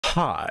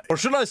Hi. Or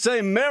should I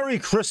say Merry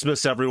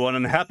Christmas, everyone,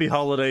 and Happy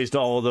Holidays to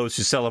all of those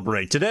who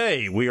celebrate.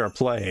 Today, we are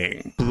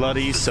playing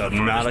Bloody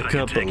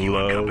Subnautica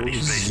Below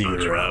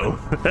Zero.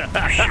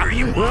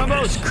 The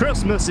most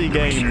Christmassy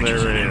game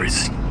there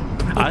is.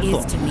 It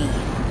is to me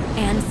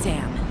and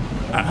Sam.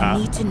 I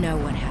need to know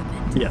what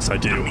happened. Yes, I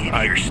do.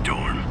 Meteor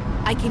storm.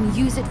 I can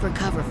use it for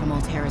cover from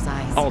Altera's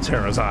eyes.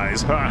 Altera's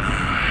eyes, huh?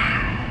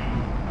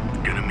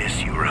 Gonna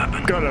miss you,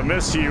 Robin. Gonna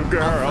miss you,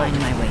 girl. I'll find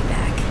my way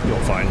back. You'll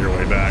find your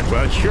way back,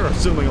 but you're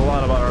assuming a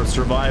lot about our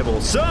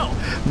survival. So,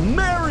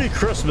 Merry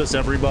Christmas,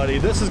 everybody.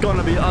 This is going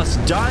to be us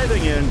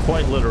diving in,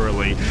 quite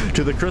literally,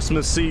 to the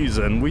Christmas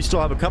season. We still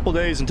have a couple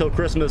days until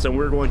Christmas, and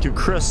we're going to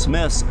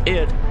Christmas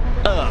it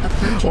up.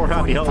 Or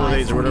Happy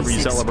Holidays, or whatever you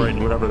celebrate,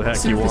 whatever the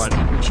heck you want.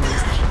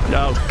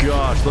 Oh,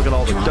 gosh, look at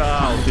all the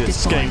the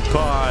escape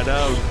pod.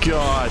 Oh,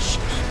 gosh.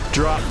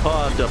 Drop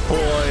pod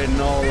deploy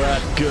and all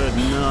that good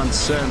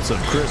nonsense of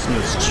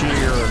Christmas cheer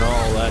and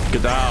all that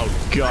good.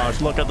 Oh gosh,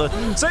 look at the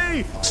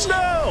see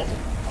snow.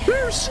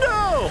 There's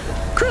snow.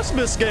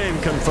 Christmas game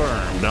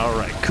confirmed. All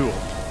right, cool.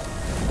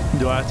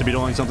 Do I have to be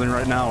doing something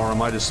right now, or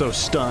am I just so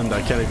stunned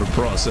I can't even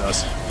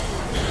process?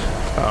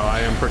 Oh,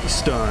 I am pretty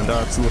stunned.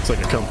 That looks like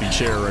a comfy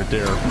chair right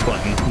there.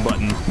 Button,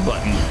 button,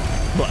 button,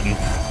 button.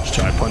 Just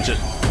try to punch it.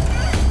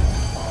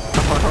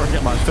 I already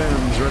got my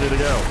fins ready to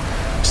go.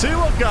 See,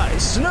 look,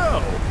 guys,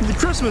 snow! The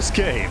Christmas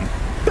game!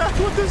 That's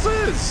what this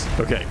is!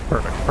 Okay,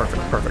 perfect,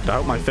 perfect, perfect. I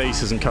hope my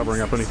face isn't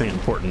covering up anything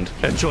important.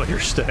 Enjoy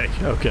your stay.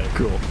 Okay,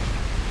 cool.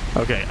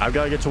 Okay, I've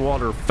got to get to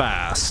water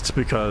fast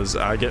because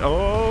I get...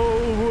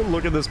 Oh,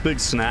 look at this big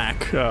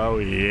snack. Oh,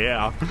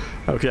 yeah.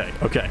 Okay,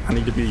 okay. I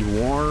need to be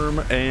warm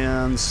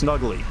and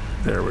snuggly.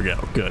 There we go.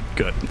 Good,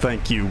 good.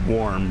 Thank you,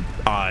 warm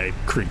eye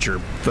creature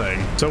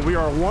thing. So we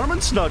are warm and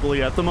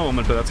snuggly at the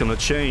moment, but that's going to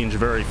change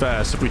very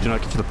fast if we do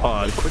not get to the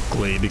pod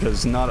quickly,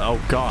 because not...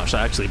 Oh, gosh,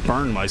 I actually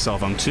burned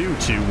myself. I'm too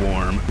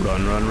warm.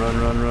 Run, run,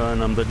 run, run,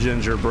 run. I'm the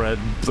gingerbread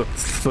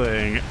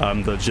thing.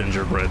 I'm the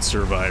gingerbread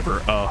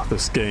survivor. Oh,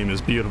 this game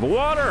is beautiful.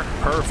 Water!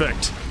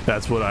 Perfect.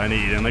 That's what I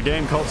need. In a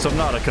game called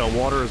Subnautica,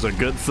 water is a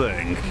good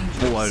thing.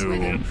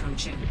 Boom.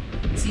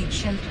 Seek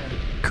shelter.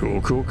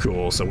 Cool, cool,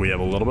 cool. So we have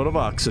a little bit of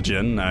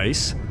oxygen.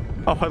 Nice.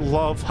 Oh, I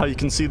love how you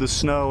can see the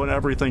snow and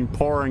everything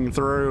pouring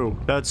through.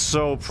 That's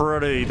so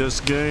pretty. This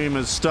game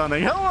is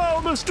stunning. Hello,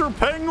 Mr.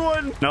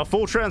 Penguin! Now,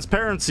 full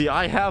transparency,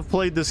 I have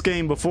played this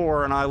game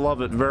before, and I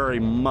love it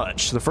very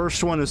much. The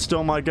first one is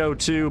still my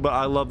go-to, but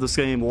I love this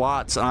game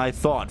lots, and I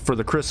thought for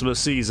the Christmas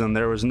season,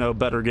 there was no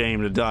better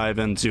game to dive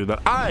into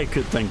that I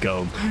could think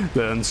of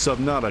than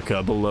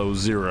Subnautica Below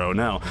Zero.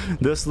 Now,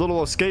 this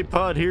little escape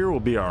pod here will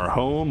be our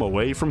home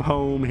away from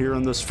home here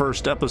in this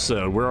first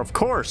episode. We're, of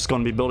course,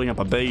 going to be building up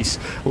a base,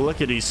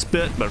 lickety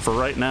spit, but for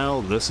right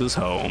now, this is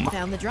home.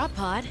 Found the drop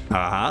pod.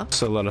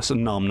 So let us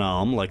nom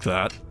nom like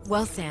that.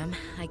 Well, Sam,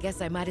 I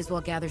guess I might as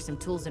well gather some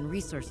tools and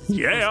resources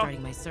before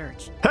starting my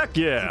search. Heck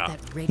yeah!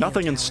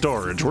 Nothing in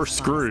storage. We're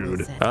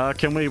screwed. What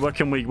can we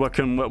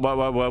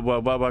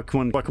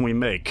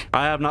make?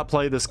 I have not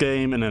played this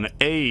game in an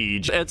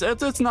age.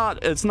 It's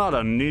not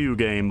a new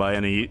game by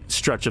any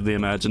stretch of the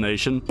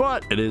imagination,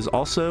 but it is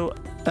also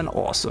an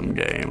awesome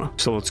game.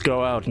 So let's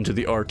go out into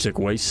the Arctic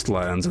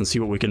wastelands and see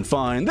what we can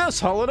find this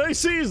holiday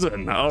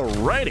season.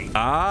 Alrighty.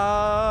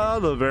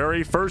 The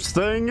very first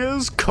thing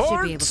is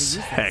quartz.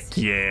 Heck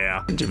yeah.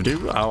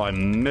 Oh, I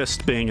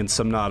missed being in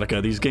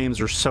Subnautica. These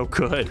games are so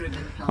good.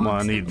 I'm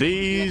gonna need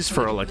these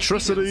for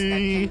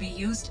electricity.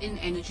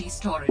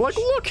 Like,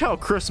 look how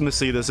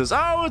Christmassy this is.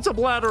 Oh, it's a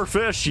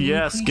bladderfish.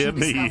 Yes, give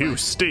me you,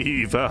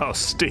 Steve. Oh,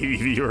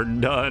 Steve, you're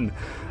done.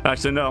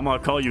 Actually, no, I'm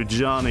gonna call you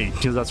Johnny,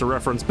 because that's a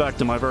reference back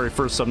to my very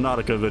first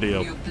Subnautica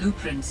video.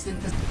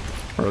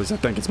 Or at least I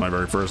think it's my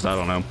very first, I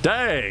don't know.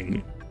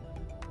 Dang!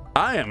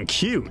 I am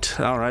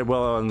cute. All right,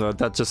 well,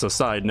 that's just a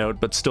side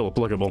note, but still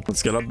applicable.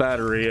 Let's get a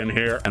battery in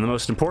here. And the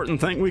most important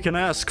thing we can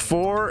ask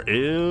for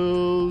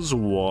is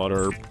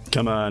water.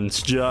 Come on,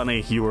 it's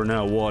Johnny, you are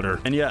now water.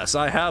 And yes,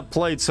 I have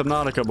played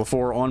Subnautica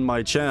before on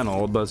my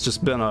channel, but it's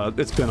just been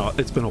it's been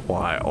a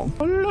while.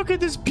 Oh, look at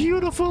this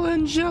beautiful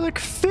angelic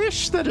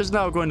fish that is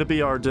now going to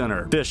be our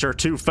dinner. Fish are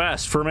too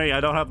fast for me. I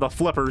don't have the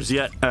flippers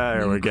yet.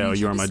 There we go.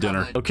 You are my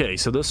dinner. Okay,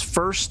 so this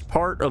first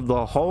part of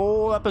the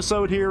whole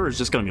episode here is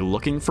just going to be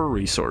looking for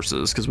resources,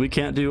 because we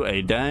can't do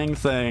a dang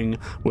thing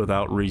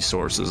without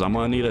resources. I'm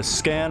gonna need a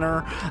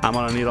scanner. I'm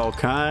gonna need all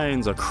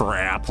kinds of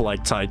crap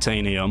like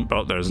titanium.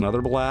 Oh, there's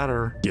another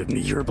bladder. Give me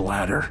your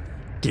bladder.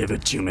 Give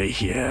it to me,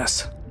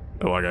 yes.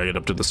 Oh, I gotta get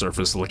up to the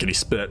surface, lickety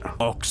spit.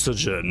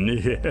 Oxygen,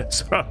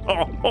 yes.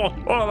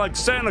 Oh, like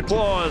Santa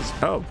Claus.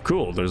 Oh,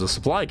 cool, there's a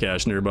supply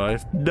cache nearby.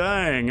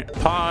 Dang,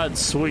 pod,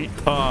 sweet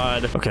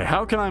pod. Okay,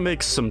 how can I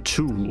make some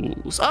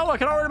tools? Oh, I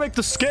can already make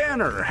the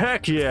scanner.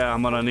 Heck yeah,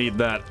 I'm gonna need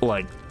that,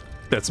 like,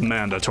 that's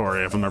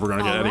mandatory if I'm ever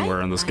gonna get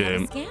anywhere in this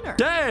game.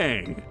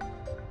 Dang!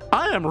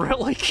 I am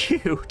really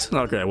cute.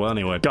 Okay, well,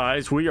 anyway,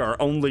 guys, we are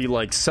only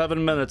like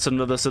 7 minutes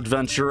into this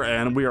adventure,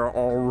 and we are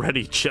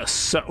already just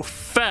so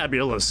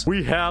fabulous.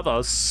 We have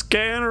a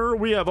scanner.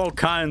 We have all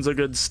kinds of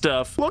good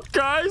stuff. Look,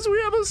 guys, we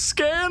have a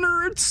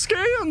scanner. It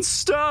scans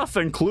stuff,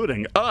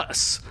 including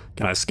us.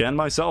 Can I scan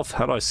myself?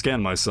 How do I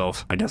scan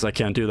myself? I guess I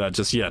can't do that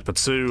just yet, but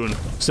soon.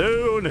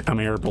 Soon. Come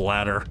here,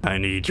 bladder. I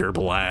need your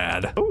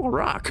blad. Oh, a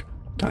rock.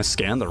 Can I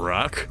scan the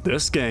rock?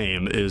 This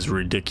game is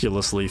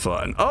ridiculously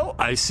fun. Oh,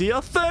 I see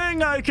a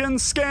thing I can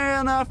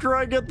scan after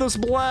I get this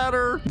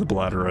bladder. The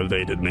bladder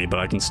evaded me, but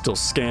I can still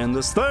scan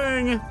this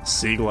thing.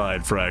 Sea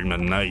glide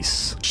fragment,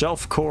 nice.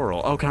 Shelf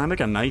coral. Oh, can I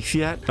make a knife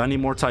yet? Do I need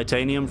more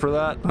titanium for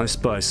that? I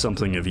spy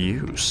something of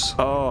use.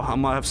 Oh,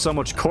 I'm gonna have so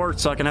much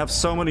quartz. I can have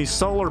so many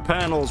solar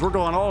panels. We're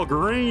going all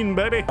green,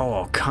 baby. Oh,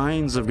 all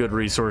kinds of good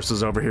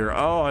resources over here.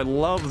 Oh, I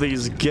love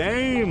these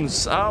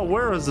games. Oh,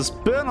 where has this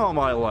been all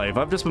my life?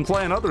 I've just been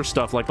playing other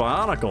stuff like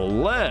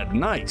Bionicle, Lead,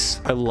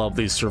 nice. I love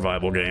these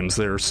survival games.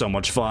 They're so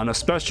much fun,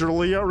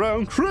 especially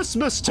around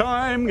Christmas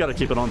time. Gotta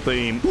keep it on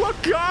theme. Look,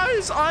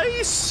 guys,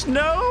 ice,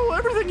 snow,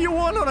 everything you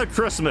want on a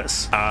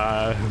Christmas.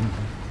 I'm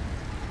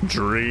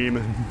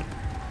dreaming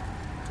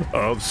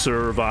of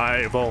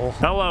survival.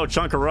 Hello,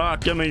 chunk of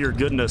rock. Give me your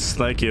goodness.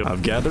 Thank you.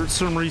 I've gathered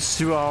some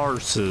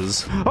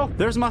resources. Oh,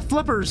 there's my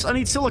flippers. I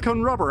need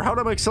silicone rubber. How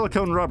do I make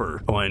silicone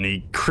rubber? Oh, I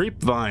need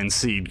creep vine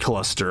seed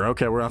cluster.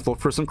 Okay, we're gonna have to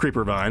look for some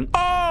creeper vine.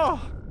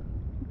 Oh!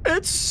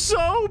 It's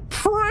so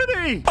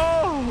pretty!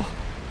 Oh!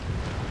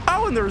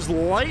 Oh, and there's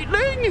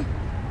lightning?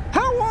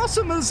 How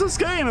awesome is this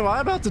game? Am I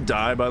about to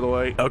die, by the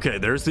way? Okay,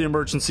 there's the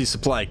emergency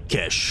supply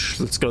cache.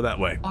 Let's go that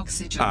way.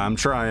 Oxygen. I'm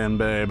trying,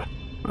 babe.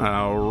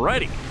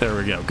 Alrighty. There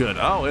we go. Good.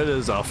 Oh, it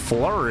is a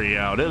flurry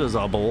out. It is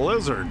a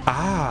blizzard.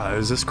 Ah,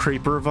 is this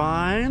creeper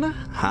vine?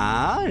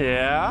 Huh?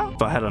 Yeah.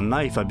 If I had a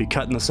knife, I'd be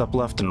cutting this up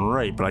left and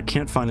right, but I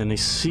can't find any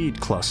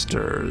seed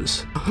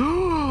clusters.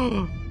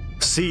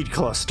 Seed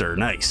cluster,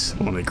 nice.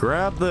 Let me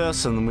grab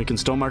this, and then we can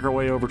still make our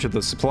way over to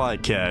the supply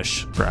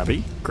cache.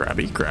 Grabby,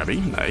 grabby, grabby.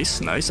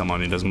 Nice, nice. I'm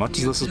gonna need as much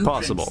as this is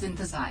possible.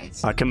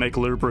 I can make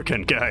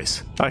lubricant,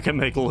 guys. I can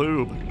make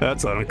lube.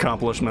 That's an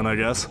accomplishment, I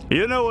guess.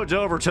 You know what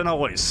Doverton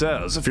always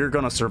says. If you're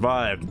gonna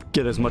survive,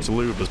 get as much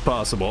lube as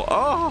possible.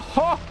 Oh,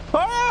 ha,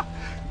 ha!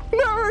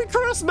 Merry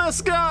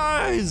Christmas,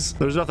 guys!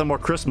 There's nothing more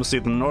Christmassy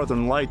than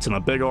northern lights and a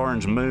big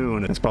orange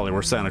moon. It's probably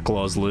where Santa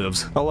Claus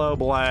lives. Hello,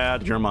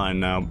 Blad. You're mine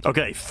now.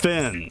 Okay,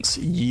 fins.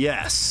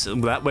 Yes.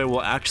 That way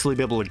we'll actually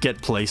be able to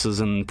get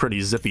places in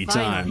pretty zippy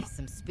time. Finally,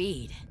 some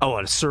speed. Oh,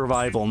 a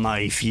survival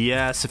knife.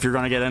 Yes, if you're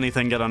gonna get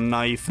anything, get a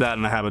knife, that,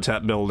 and a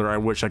habitat builder. I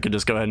wish I could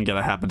just go ahead and get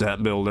a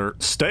habitat builder.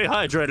 Stay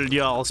hydrated,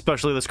 y'all,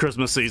 especially this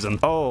Christmas season.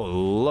 Oh,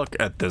 look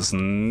at this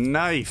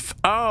knife.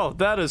 Oh,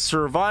 that is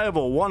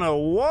survival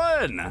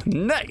 101.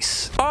 Nice.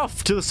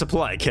 Off to the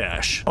supply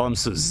cache. Oh, I'm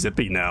so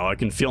zippy now. I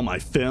can feel my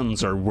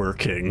fins are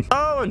working.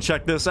 Oh, and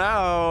check this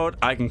out.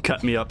 I can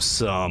cut me up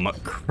some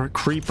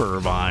creeper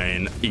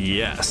vine.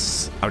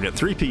 Yes. I'll get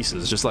 3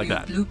 pieces just like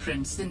that.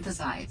 Blueprints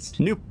synthesized.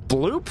 New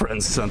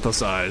blueprints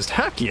synthesized.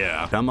 Heck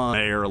yeah. Come on,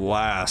 air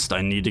last.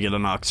 I need to get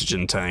an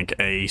oxygen tank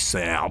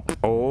ASAP.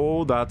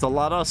 Oh, that's a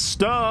lot of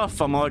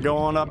stuff. I'm gonna go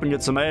on up and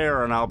get some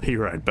air, and I'll be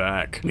right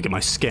back. Let me get my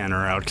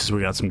scanner out because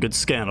we got some good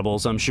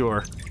scannables, I'm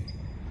sure.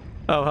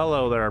 Oh,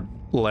 hello there,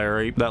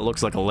 Larry. That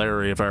looks like a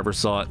Larry if I ever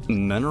saw it.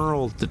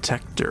 Mineral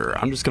detector.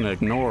 I'm just gonna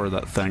ignore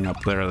that thing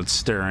up there that's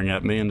staring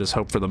at me and just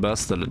hope for the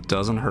best that it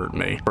doesn't hurt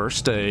me.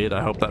 First aid.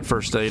 I hope that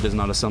first aid is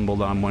not a symbol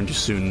that I'm going to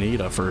soon need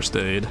a first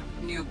aid.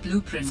 New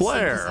blueprint.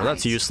 Flare.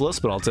 That's useless,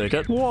 but I'll take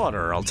it.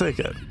 Water. I'll take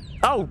it.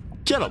 Oh,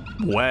 get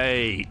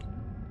away.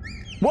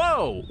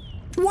 Whoa.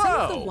 Whoa.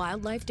 Some of the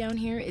wildlife down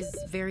here is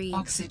very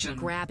Oxygen.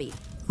 grabby.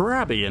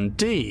 Grabby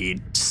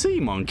indeed. Sea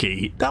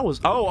monkey. That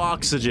was... Oh,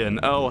 oxygen.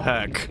 Oh,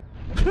 heck.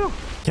 Whew.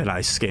 Can I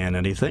scan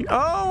anything?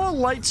 Oh, a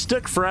light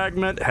stick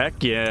fragment.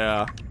 Heck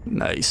yeah.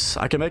 Nice.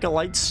 I can make a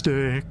light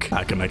stick.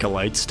 I can make a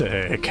light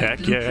stick.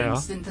 Heck yeah.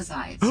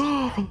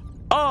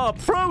 A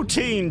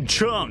protein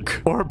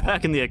chunk. Or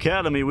back in the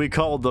academy, we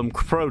called them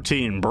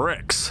protein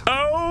bricks.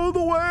 Oh,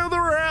 the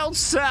weather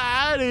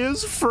outside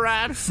is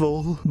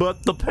frightful,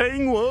 but the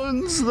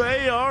penguins,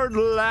 they are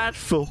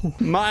delightful.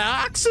 My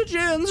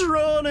oxygen's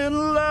running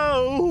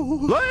low.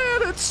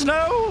 Let it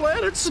snow,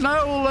 let it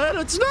snow, let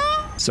it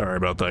snow. Sorry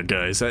about that,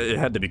 guys. It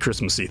had to be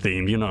Christmassy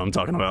themed. You know what I'm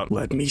talking about.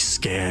 Let me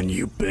scan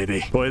you,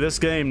 baby. Boy, this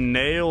game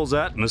nails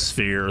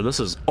atmosphere. This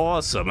is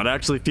awesome. It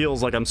actually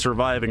feels like I'm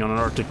surviving on an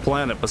Arctic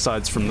planet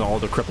besides from all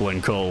the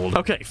crippling cold.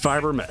 Okay,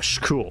 fiber mesh.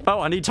 Cool. Oh,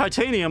 I need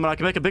titanium and I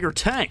can make a bigger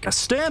tank. A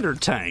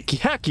standard tank.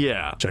 Heck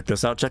yeah. Check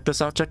this out, check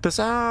this out, check this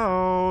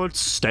out.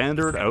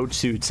 Standard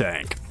O2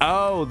 tank.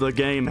 Oh, the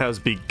game has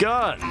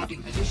begun.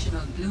 Adding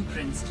additional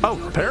blueprints to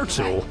repair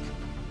tool.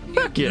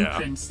 Heck yeah.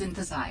 Blueprint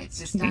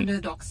synthesized. The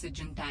standard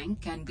oxygen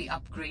tank can be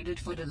upgraded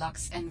for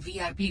deluxe and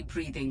VIP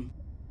breathing.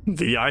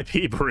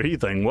 VIP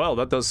breathing. Well,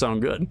 that does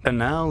sound good. And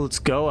now let's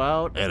go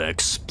out and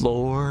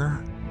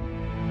explore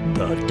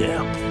the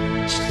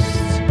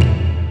depths.